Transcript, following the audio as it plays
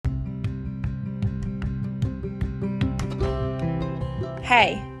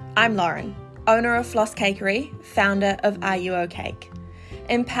Hey, I'm Lauren, owner of Floss Cakery, founder of Are You OK?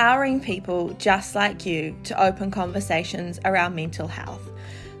 Empowering people just like you to open conversations around mental health,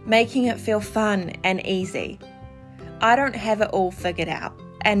 making it feel fun and easy. I don't have it all figured out,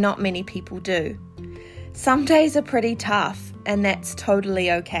 and not many people do. Some days are pretty tough, and that's totally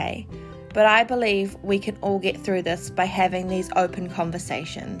okay. But I believe we can all get through this by having these open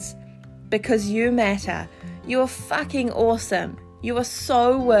conversations. Because you matter. You're fucking awesome. You are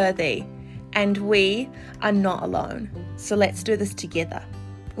so worthy. And we are not alone. So let's do this together.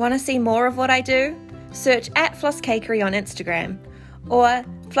 Want to see more of what I do? Search at Floss Cakery on Instagram or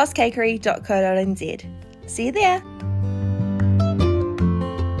flosscakery.co.nz. See you there.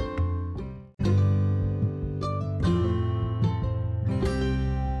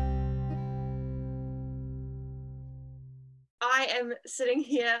 I am sitting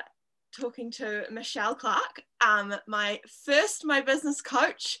here talking to Michelle Clark, my business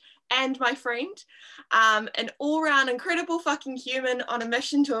coach and my friend, an all-round incredible fucking human on a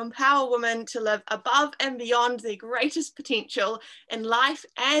mission to empower women to live above and beyond their greatest potential in life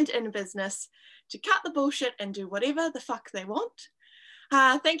and in business, to cut the bullshit and do whatever the fuck they want.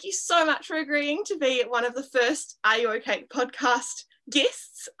 Thank you so much for agreeing to be one of the first Are You OK podcast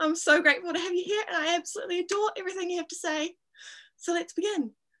guests. I'm so grateful to have you here, and I absolutely adore everything you have to say. So let's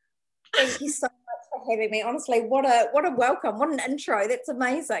begin. Thank you so much for having me. Honestly, what a welcome, what an intro. That's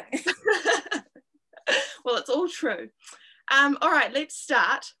amazing. Well, it's all true. All right, let's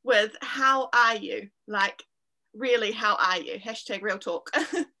start with how are you? Like, really, how are you? Hashtag real talk.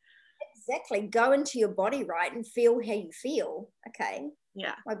 Exactly. Go into your body, right, and feel how you feel. Okay.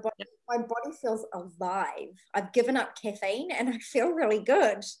 Yeah. My body feels alive. I've given up caffeine and I feel really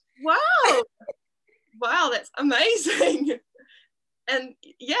good. Wow. Wow, that's amazing. And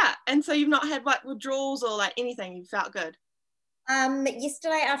yeah, and so you've not had like withdrawals or like anything, you felt good?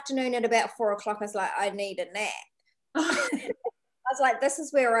 Yesterday afternoon at about 4 o'clock, I was like, I need a nap. I was like, this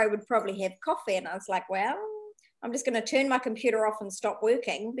is where I would probably have coffee. And I was like, well, I'm just going to turn my computer off and stop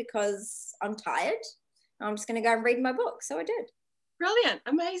working because I'm tired. I'm just going to go and read my book. So I did. Brilliant.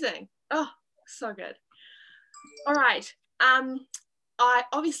 Amazing. Oh, so good. All right. I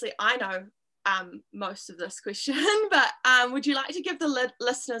know most of this question, but would you like to give the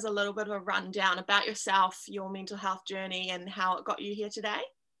listeners a little bit of a rundown about yourself, your mental health journey, and how it got you here today?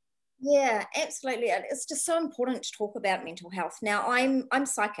 Yeah, absolutely. It's just so important to talk about mental health. Now, I'm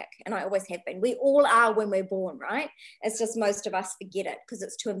psychic, and I always have been. We all are when we're born, right? It's just most of us forget it because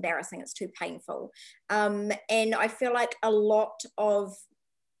it's too embarrassing, it's too painful. And I feel like a lot of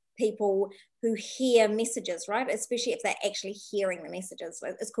people who hear messages, right, especially if they're actually hearing the messages,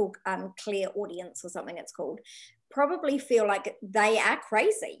 it's called clear audience or something it's called, probably feel like they are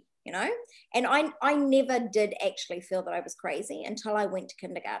crazy, you know. And I never did actually feel that I was crazy until I went to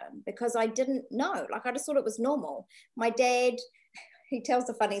kindergarten, because I didn't know, like I just thought it was normal. My dad, he tells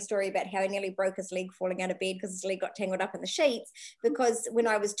a funny story about how he nearly broke his leg falling out of bed because his leg got tangled up in the sheets, because when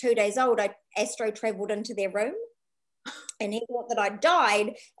I was 2 days old, I astro traveled into their room. And he thought that I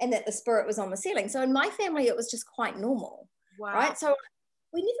died and that the spirit was on the ceiling. So in my family, it was just quite normal. Wow. Right? So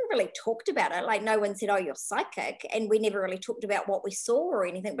we never really talked about it. Like no one said, oh, you're psychic. And we never really talked about what we saw or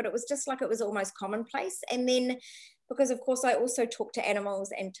anything, but it was just like it was almost commonplace. And then because, of course, I also talk to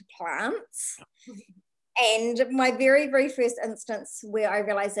animals and to plants. And my very, very first instance where I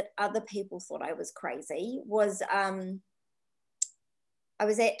realized that other people thought I was crazy was I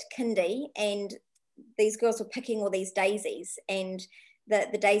was at kindy, and these girls were picking all these daisies, and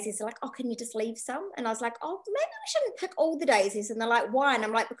the daisies are like, oh, can you just leave some? And I was like, oh, maybe I shouldn't pick all the daisies. And they're like, why? And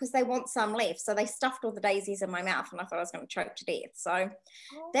I'm like, because they want some left. So they stuffed all the daisies in my mouth, and I thought I was going to choke to death. So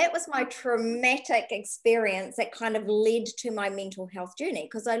that was my traumatic experience that kind of led to my mental health journey,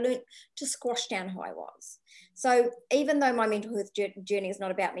 because I learned to squash down who I was. So even though my mental health journey is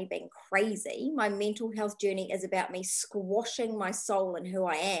not about me being crazy, my mental health journey is about me squashing my soul and who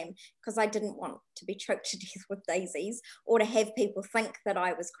I am, because I didn't want to be choked to death with daisies or to have people think that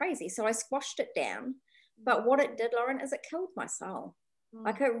I was crazy. So I squashed it down. But what it did, Lauren, is it killed my soul.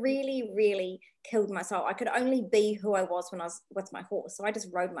 Like it really, really killed my soul. I could only be who I was when I was with my horse. So I just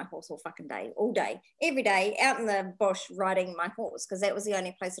rode my horse all day, every day, out in the bush riding my horse, because that was the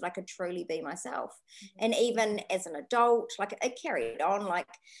only place that I could truly be myself. And even as an adult, like it carried on, like,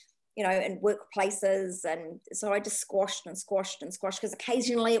 you know, in workplaces. And so I just squashed and squashed and squashed, because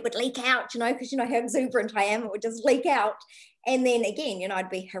occasionally it would leak out, you know, because you know how exuberant I am, it would just leak out. And then again, you know,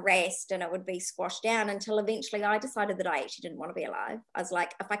 I'd be harassed and it would be squashed down, until eventually I decided that I actually didn't want to be alive. I was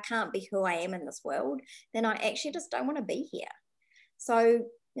like, if I can't be who I am in this world, then I actually just don't want to be here. So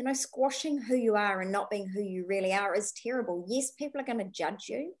You know, squashing who you are and not being who you really are is terrible. Yes, people are going to judge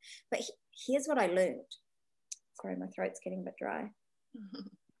you, but here's what I learned. Sorry, my throat's getting a bit dry.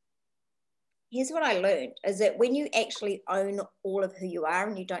 Here's what I learned is that when you actually own all of who you are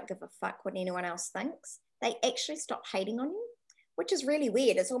and you don't give a fuck what anyone else thinks, they actually stop hating on you, which is really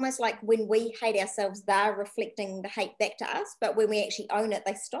weird. It's almost like when we hate ourselves, they're reflecting the hate back to us, but when we actually own it,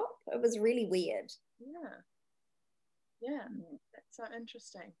 they stop. It was really weird. Yeah, that's so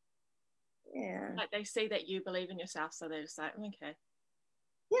interesting. Yeah, like they see that you believe in yourself, so they're just like, okay.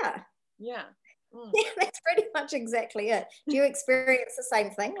 Yeah, that's pretty much exactly it. Do you experience the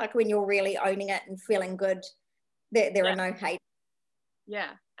same thing, like when you're really owning it and feeling good that there are no hate? Yeah,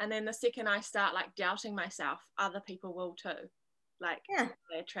 and then the second I start like doubting myself, other people will too. Like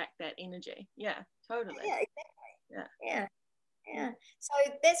they attract that energy. Yeah, totally. Yeah, exactly. Yeah. So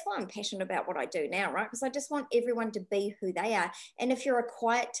that's why I'm passionate about what I do now, right? Because I just want everyone to be who they are. And if you're a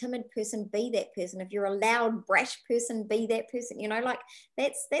quiet, timid person, be that person. If you're a loud, brash person, be that person. You know, like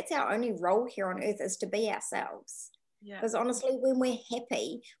that's our only role here on earth, is to be ourselves. Because honestly, when we're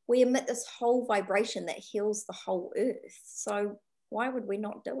happy, we emit this whole vibration that heals the whole earth. So why would we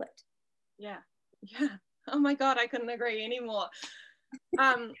not do it? Yeah. Oh my God, I couldn't agree anymore.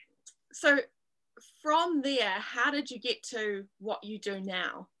 So from there, how did you get to what you do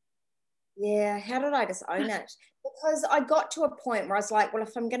now? Yeah, how did I just own it? Because I got to a point where I was like, well,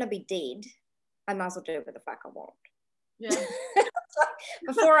 if I'm going to be dead, I might as well do what the fuck I want. Yeah.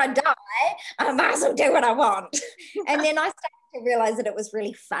 Before I die, I might as well do what I want. And then I started to realize that it was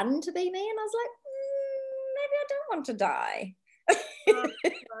really fun to be me. And I was like, maybe I don't want to die.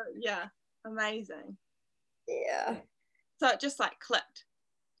 Yeah, amazing. Yeah. So it just like clicked,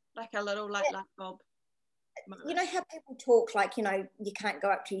 like a little light bulb moment. You know how people talk like, you know, you can't go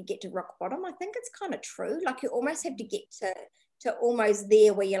up till you get to rock bottom? I think it's kind of true. Like you almost have to get to almost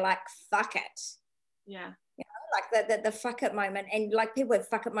there where you're like, fuck it. Yeah. You know, like the fuck it moment. And like people have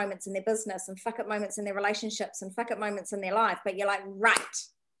fuck it moments in their business and fuck it moments in their relationships and fuck it moments in their life. But you're like, right.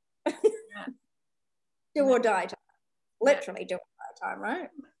 Do or die time. Literally do or die time, right?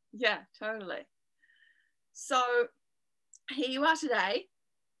 Yeah, totally. So here you are today,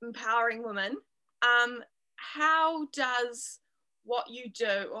 empowering women. How does what you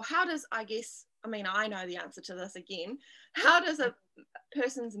do, or how does, I guess, I mean, I know the answer to this again, how does a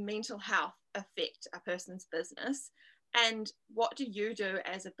person's mental health affect a person's business? And what do you do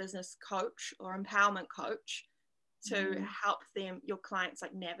as a business coach or empowerment coach to help them, your clients,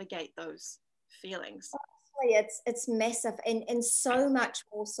 like navigate those feelings? It's massive, and so much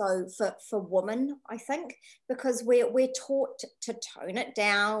more so for women, I think, because we're taught to tone it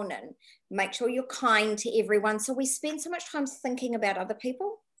down and make sure you're kind to everyone. So we spend so much time thinking about other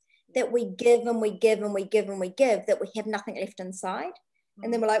people that we give and we give and we give and we give, that we have nothing left inside.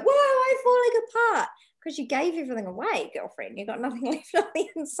 And then we're like, whoa, I'm falling apart. Because you gave everything away, girlfriend. You got nothing left on the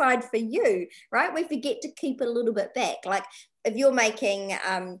inside for you, right? We forget to keep a little bit back. Like if you're making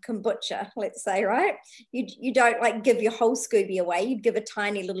kombucha, let's say, right? You don't like give your whole Scooby away. You'd give a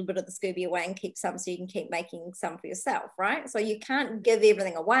tiny little bit of the Scooby away and keep some so you can keep making some for yourself, right? So you can't give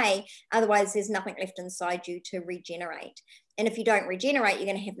everything away. Otherwise, there's nothing left inside you to regenerate. And if you don't regenerate, you're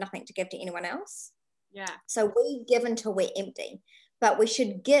going to have nothing to give to anyone else. Yeah. So we give until we're empty. But we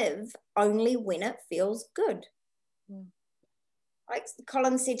should give only when it feels good. Like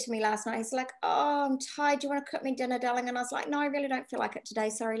Colin said to me last night, he's like, oh, I'm tired. Do you want to cook me dinner, darling? And I was like, no, I really don't feel like it today.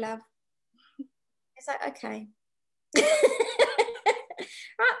 Sorry, love. He's like, okay. Right?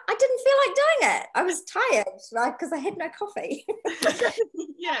 I didn't feel like doing it. I was tired, right? Because I had no coffee.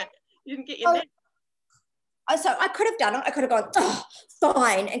 Yeah, you didn't get your nap. So I could have done it. I could have gone, oh,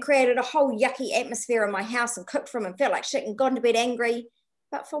 fine, and created a whole yucky atmosphere in my house and cooked for him and felt like shit and gone to bed angry.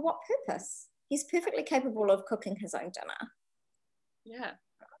 But for what purpose? He's perfectly capable of cooking his own dinner. Yeah.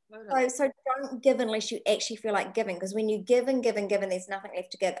 Totally. So don't give unless you actually feel like giving, because when you give and give and give and there's nothing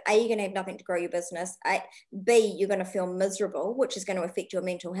left to give, A, you're going to have nothing to grow your business. B, you're going to feel miserable, which is going to affect your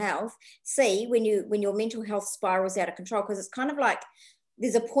mental health. C, when your mental health spirals out of control, because it's kind of like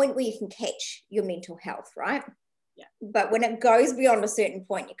there's a point where you can catch your mental health, right? Yeah. But when it goes beyond a certain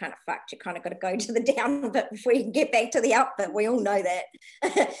point, you're kind of fucked. You kind of got to go to the down bit before you can get back to the up bit. We all know that.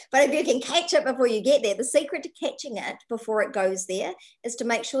 But if you can catch it before you get there, the secret to catching it before it goes there is to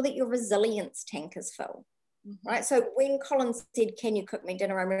make sure that your resilience tank is full. Right. So when Colin said, can you cook me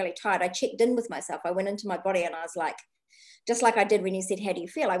dinner? I'm really tired. I checked in with myself. I went into my body and I was like, just like I did when you said, how do you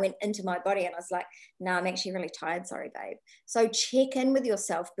feel? I went into my body and I was like, no, I'm actually really tired. Sorry, babe. So check in with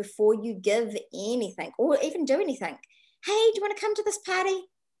yourself before you give anything or even do anything. Hey, do you want to come to this party?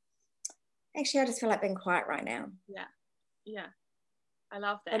 Actually, I just feel like being quiet right now. Yeah. Yeah. I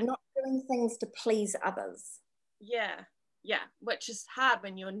love that. But not doing things to please others. Yeah, yeah, which is hard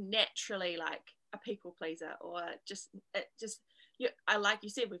when you're naturally like a people pleaser, or I like you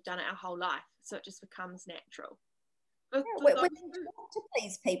said, we've done it our whole life, so it just becomes natural. We're taught to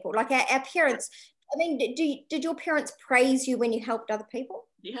please people. Like our parents, I mean, did your parents praise you when you helped other people?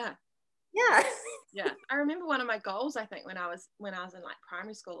 Yeah. Yeah. Yeah. I remember one of my goals, I think, when I was in like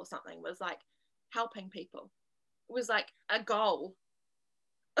primary school or something, was like helping people. It was like a goal.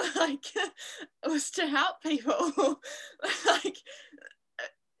 Like it was to help people. Like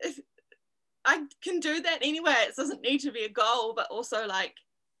I can do that anyway. It doesn't need to be a goal, but also like,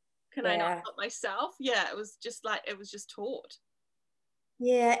 can I not help myself? Yeah, it was just taught.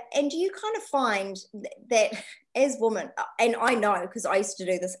 Yeah, and do you kind of find that as women, and I know because I used to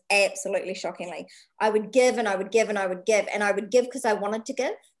do this absolutely shockingly, I would give and I would give and I would give and I would give because I wanted to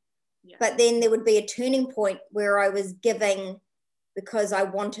give. Yeah. But then there would be a turning point where I was giving because I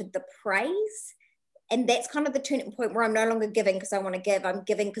wanted the praise. And that's kind of the turning point where I'm no longer giving because I want to give. I'm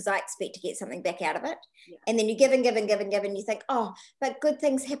giving because I expect to get something back out of it. Yeah. And then you give and give and give and give, and you think, oh, but good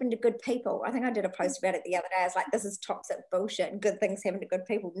things happen to good people. I think I did a post about it the other day. I was like, this is toxic bullshit. Good things happen to good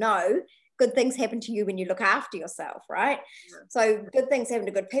people. No, good things happen to you when you look after yourself, right? Yeah. So good things happen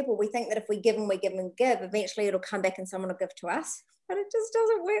to good people. We think that if we give and we give and give, eventually it'll come back and someone will give to us. But it just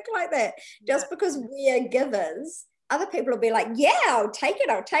doesn't work like that. Yeah. Just because we are givers, other people will be like, yeah, I'll take it.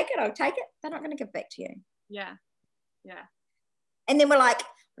 They're not going to give back to you. Yeah. Yeah. And then we're like,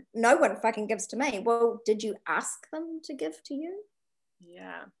 no one fucking gives to me. Well, did you ask them to give to you?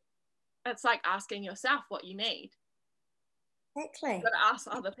 Yeah. It's like asking yourself what you need. Exactly. But ask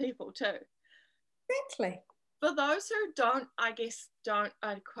other people too. Exactly. For those who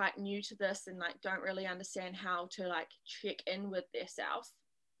are quite new to this and like don't really understand how to like check in with their self,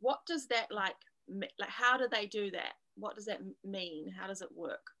 what does that like how do they do that? What does that mean? How does it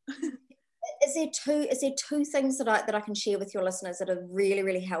work? Is there two things that I can share with your listeners that are really,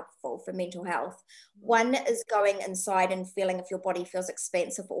 really helpful for mental health? One is going inside and feeling if your body feels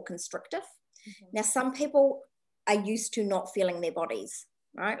expansive or constrictive. Mm-hmm. Now, some people are used to not feeling their bodies,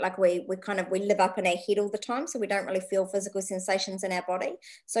 right? Like we live up in our head all the time, so we don't really feel physical sensations in our body.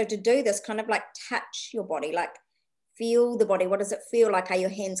 So to do this, kind of like touch your body, like feel the body. What does it feel like? Are your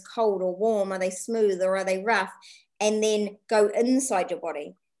hands cold or warm? Are they smooth or are they rough? And then go inside your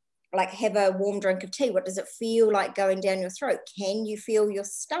body, like have a warm drink of tea. What does it feel like going down your throat? Can you feel your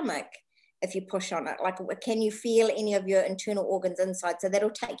stomach if you push on it? Like, can you feel any of your internal organs inside? So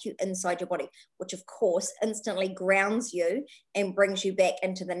that'll take you inside your body, which of course instantly grounds you and brings you back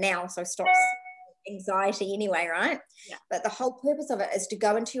into the now. So stops anxiety anyway, right? Yeah. But the whole purpose of it is to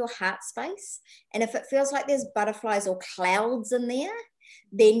go into your heart space. And if it feels like there's butterflies or clouds in there,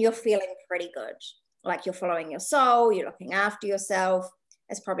 then you're feeling pretty good. Like you're following your soul, you're looking after yourself.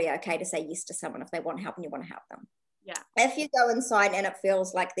 It's probably okay to say yes to someone if they want help and you want to help them. Yeah. If you go inside and it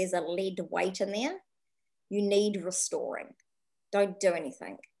feels like there's a lead weight in there, you need restoring. Don't do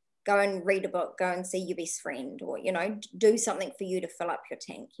anything. Go and read a book, go and see your best friend, or, do something for you to fill up your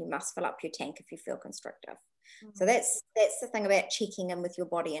tank. You must fill up your tank if you feel constrictive. Mm-hmm. So that's the thing about checking in with your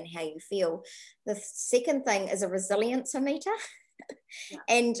body and how you feel. The second thing is a resilience-o-meter. Yeah.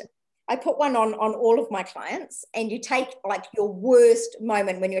 And I put one on all of my clients, and you take like your worst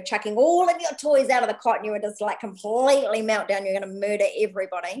moment when you're chucking all of your toys out of the cot and you're just like completely meltdown, you're going to murder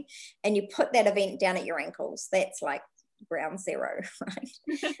everybody, and you put that event down at your ankles. That's like ground zero, right?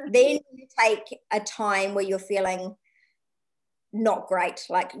 Then you take a time where you're feeling not great,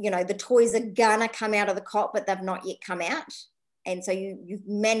 like, the toys are gonna come out of the cot, but they've not yet come out. And so you've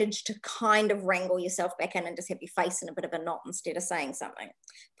managed to kind of wrangle yourself back in and just have your face in a bit of a knot instead of saying something.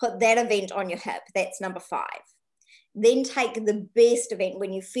 Put that event on your hip. That's number 5. Then take the best event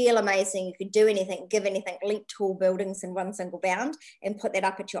when you feel amazing, you could do anything, give anything, leap tall buildings in one single bound, and put that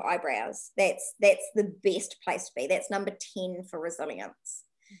up at your eyebrows. That's the best place to be. That's number 10 for resilience.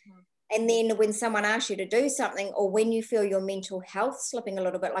 Mm-hmm. And then when someone asks you to do something, or when you feel your mental health slipping a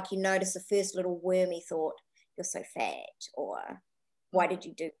little bit, like you notice the first little wormy thought, you're so fat, or why did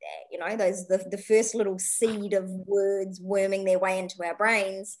you do that? Those the first little seed of words worming their way into our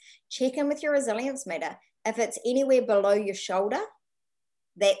brains. Check in with your resilience meter. If it's anywhere below your shoulder,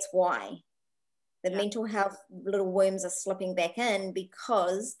 that's why the mental health little worms are slipping back in,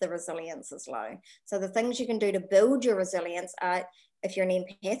 because the resilience is low. So the things you can do to build your resilience are, if you're an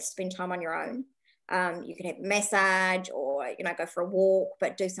empath, spend time on your own. You can have a massage, or go for a walk,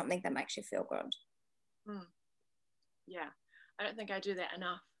 but do something that makes you feel good. Yeah, I don't think I do that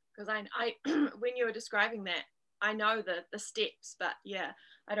enough, because I when you were describing that, I know the steps, but yeah,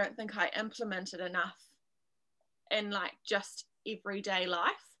 I don't think I implement it enough. And like just everyday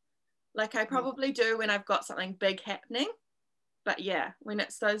life. Like I probably do when I've got something big happening, but yeah, when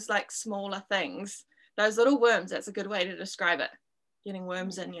it's those like smaller things, those little worms, that's a good way to describe it. Getting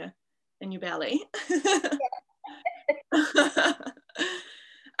worms in your belly.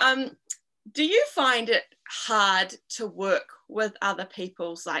 Do you find it hard to work with other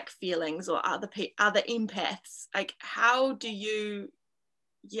people's like feelings or other empaths? Like how do you,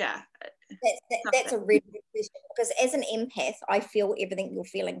 yeah. That's a really good question, because as an empath, I feel everything you're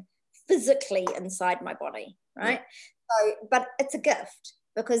feeling physically inside my body, right? So, but it's a gift,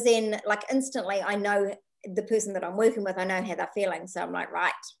 because then like instantly I know the person that I'm working with, I know how they're feeling. So I'm like,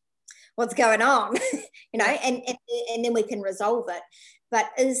 right, what's going on? And then we can resolve it. But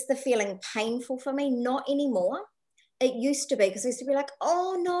is the feeling painful for me? Not anymore. It used to be, because I used to be like,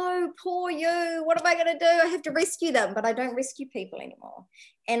 oh no, poor you, what am I going to do? I have to rescue them. But I don't rescue people anymore.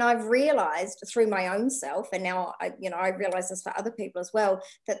 And I've realized through my own self, and now I realize this for other people as well,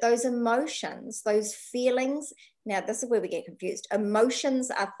 that those emotions, those feelings, now this is where we get confused. Emotions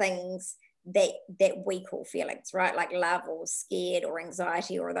are things that we call feelings, right? Like love or scared or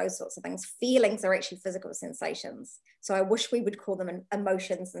anxiety or those sorts of things. Feelings are actually physical sensations. So I wish we would call them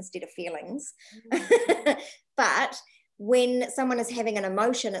emotions instead of feelings. But when someone is having an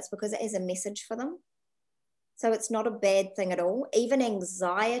emotion, it's because it has a message for them. So it's not a bad thing at all. Even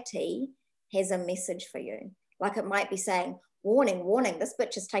anxiety has a message for you. Like it might be saying, warning, warning, this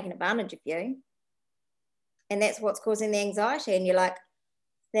bitch is taking advantage of you. And that's what's causing the anxiety. And you're like,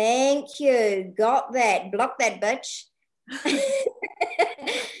 thank you, got that, block that bitch.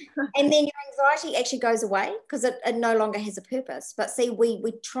 And then your anxiety actually goes away, because it no longer has a purpose. But see, we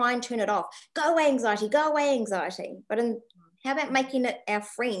try and turn it off. Go away, anxiety, go away, anxiety. But how about making it our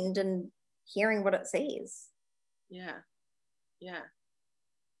friend and hearing what it says? Yeah.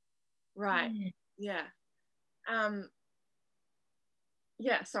 Right. Yeah.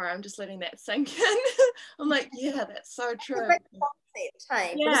 Yeah, sorry, I'm just letting that sink in. I'm like, yeah, that's so true. It's a great concept,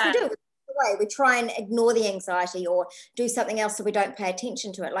 hey? Yeah. Because we do it the way we try and ignore the anxiety or do something else so we don't pay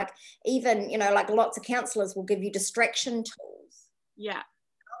attention to it. Like even, like lots of counselors will give you distraction tools. Yeah.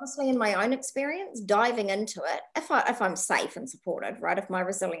 Honestly, in my own experience, diving into it, if I'm safe and supported, right? If my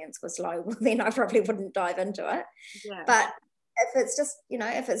resilience was low, well, then I probably wouldn't dive into it. Yeah. But if it's just,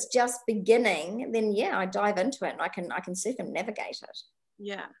 if it's just beginning, then yeah, I dive into it and I can circumnavigate it.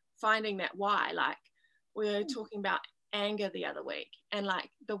 Yeah, finding that why. Like we were talking about anger the other week, and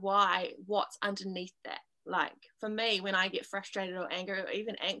like the why, what's underneath that. Like for me, when I get frustrated or angry or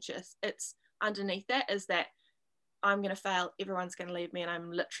even anxious, it's underneath that is that I'm going to fail, everyone's going to leave me, and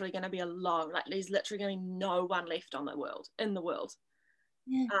I'm literally going to be alone. Like there's literally going to be no one left in the world.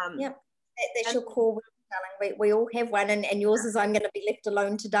 Yeah. Yep. That's your core telling. We all have one, and yours is I'm going to be left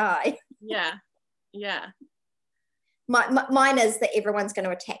alone to die. Yeah. Mine is that everyone's going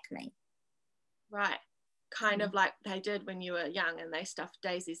to attack me. Right. Kind of like they did when you were young and they stuffed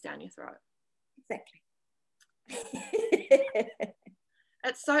daisies down your throat. Exactly.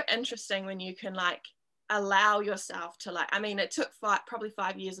 It's so interesting when you can like allow yourself to like, I mean, it took probably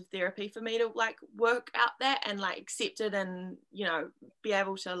 5 years of therapy for me to like work out that and like accept it and, be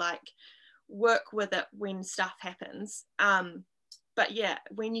able to like work with it when stuff happens. But yeah,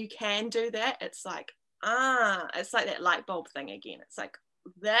 when you can do that, it's like, it's like that light bulb thing again. It's like,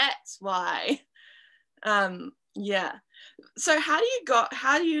 that's why. Yeah. So how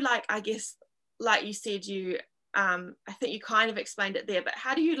do you like, I guess, like you said, I think you kind of explained it there, but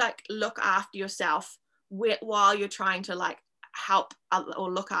how do you like look after yourself while you're trying to like help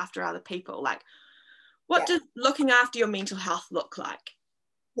or look after other people? Like what does looking after your mental health look like?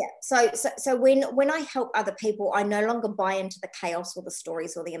 Yeah. So when I help other people, I no longer buy into the chaos or the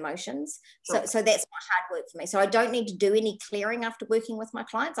stories or the emotions. Sure. So that's not hard work for me. So I don't need to do any clearing after working with my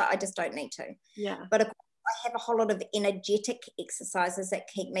clients. I just don't need to. Yeah. But of course, I have a whole lot of energetic exercises that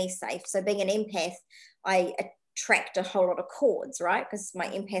keep me safe. So being an empath, I attract a whole lot of cords, right? Because my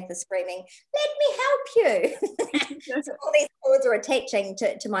empath is screaming, let me help you. So all these cords are attaching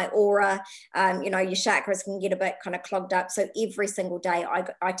to my aura. Your chakras can get a bit kind of clogged up. So every single day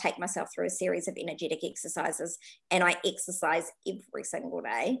I take myself through a series of energetic exercises, and I exercise every single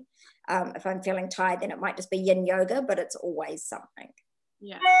day. If I'm feeling tired, then it might just be yin yoga, but it's always something.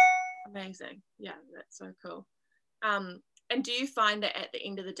 Yeah. Amazing. Yeah, that's so cool. And do you find that at the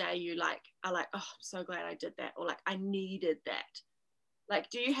end of the day you like are like, oh, I'm so glad I did that, or like I needed that? Like,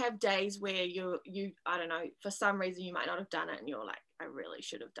 do you have days where you I don't know, for some reason you might not have done it and you're like, I really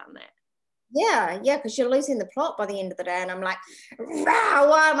should have done that? Yeah, because you're losing the plot by the end of the day, and I'm like,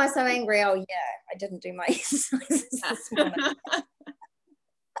 why am I so angry? Oh yeah, I didn't do my exercises this morning.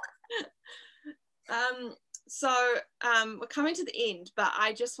 So we're coming to the end, but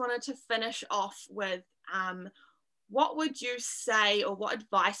I just wanted to finish off with what would you say, or what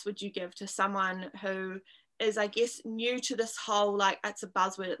advice would you give to someone who is, I guess, new to this whole, like, it's a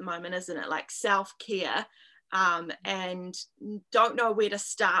buzzword at the moment, isn't it? Like self-care, and don't know where to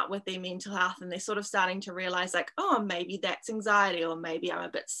start with their mental health, and they're sort of starting to realize, like, oh, maybe that's anxiety, or maybe I'm a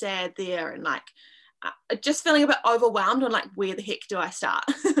bit sad there, and like just feeling a bit overwhelmed on like, where the heck do I start?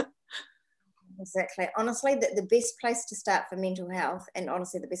 Exactly. Honestly, the best place to start for mental health, and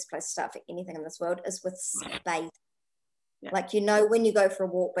honestly the best place to start for anything in this world, is with space. Yeah. Like, when you go for a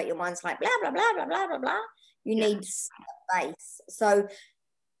walk but your mind's like blah blah blah blah blah blah blah, you need space. So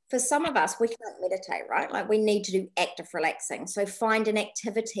for some of us, we can't meditate, right? Like, we need to do active relaxing. So find an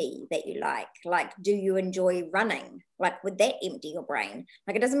activity that you like. Like, do you enjoy running? Like, would that empty your brain?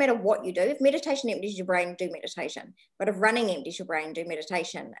 Like, it doesn't matter what you do. If meditation empties your brain, do meditation. But if running empties your brain, do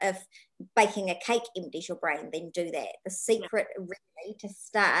meditation. If baking a cake empties your brain, then do that. The secret really to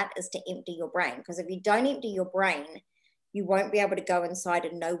start is to empty your brain. Because if you don't empty your brain, you won't be able to go inside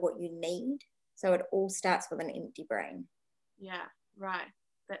and know what you need. So it all starts with an empty brain. Yeah, right.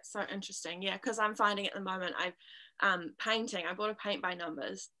 That's so interesting. Yeah, because I'm finding at the moment, I've painting, I bought a paint by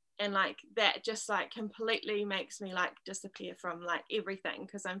numbers, and like that just like completely makes me like disappear from like everything,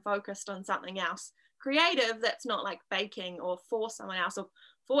 because I'm focused on something else creative that's not like baking or for someone else or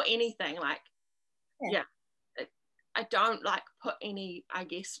for anything. Like, I don't like put any, I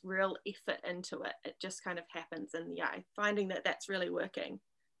guess, real effort into it. It just kind of happens, and finding that that's really working.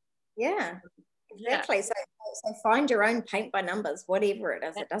 Yeah. Exactly. Yeah. So find your own paint by numbers, whatever it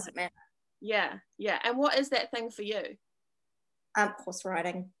is, it doesn't matter. Yeah. And what is that thing for you? Horse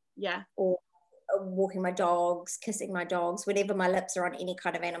riding. Yeah. Or walking my dogs, kissing my dogs, whenever my lips are on any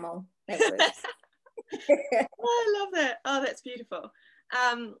kind of animal. That works. I love that. Oh, that's beautiful.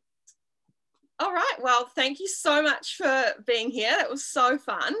 All right. Well, thank you so much for being here. It was so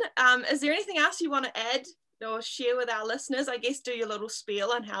fun. Is there anything else you want to add or share with our listeners? I guess do your little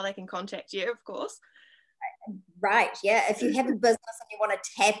spiel on how they can contact you, of course. Right. Yeah. If you have a business and you want to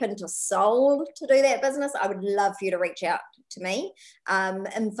tap into soul to do that business, I would love for you to reach out to me.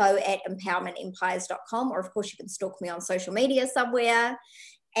 info@empowermentempires.com, or of course you can stalk me on social media somewhere.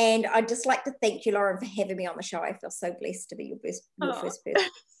 And I'd just like to thank you, Lauren, for having me on the show. I feel so blessed to be your first person.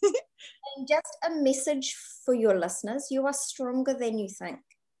 And just a message for your listeners: you are stronger than you think.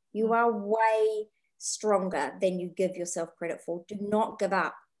 You are way stronger than you give yourself credit for. Do not give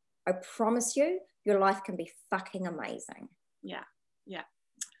up. I promise you, your life can be fucking amazing. Yeah.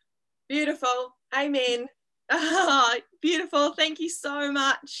 Beautiful. Amen. Oh, beautiful. Thank you so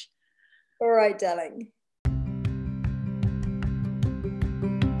much. All right, darling.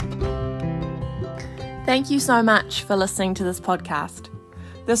 Thank you so much for listening to this podcast.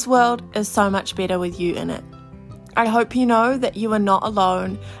 This world is so much better with you in it. I hope you know that you are not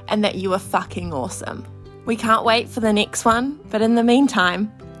alone and that you are fucking awesome. We can't wait for the next one, but in the meantime,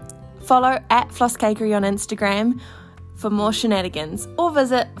 follow @flosscakery on Instagram for more shenanigans, or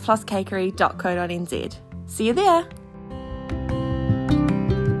visit flosscakery.co.nz. See you there.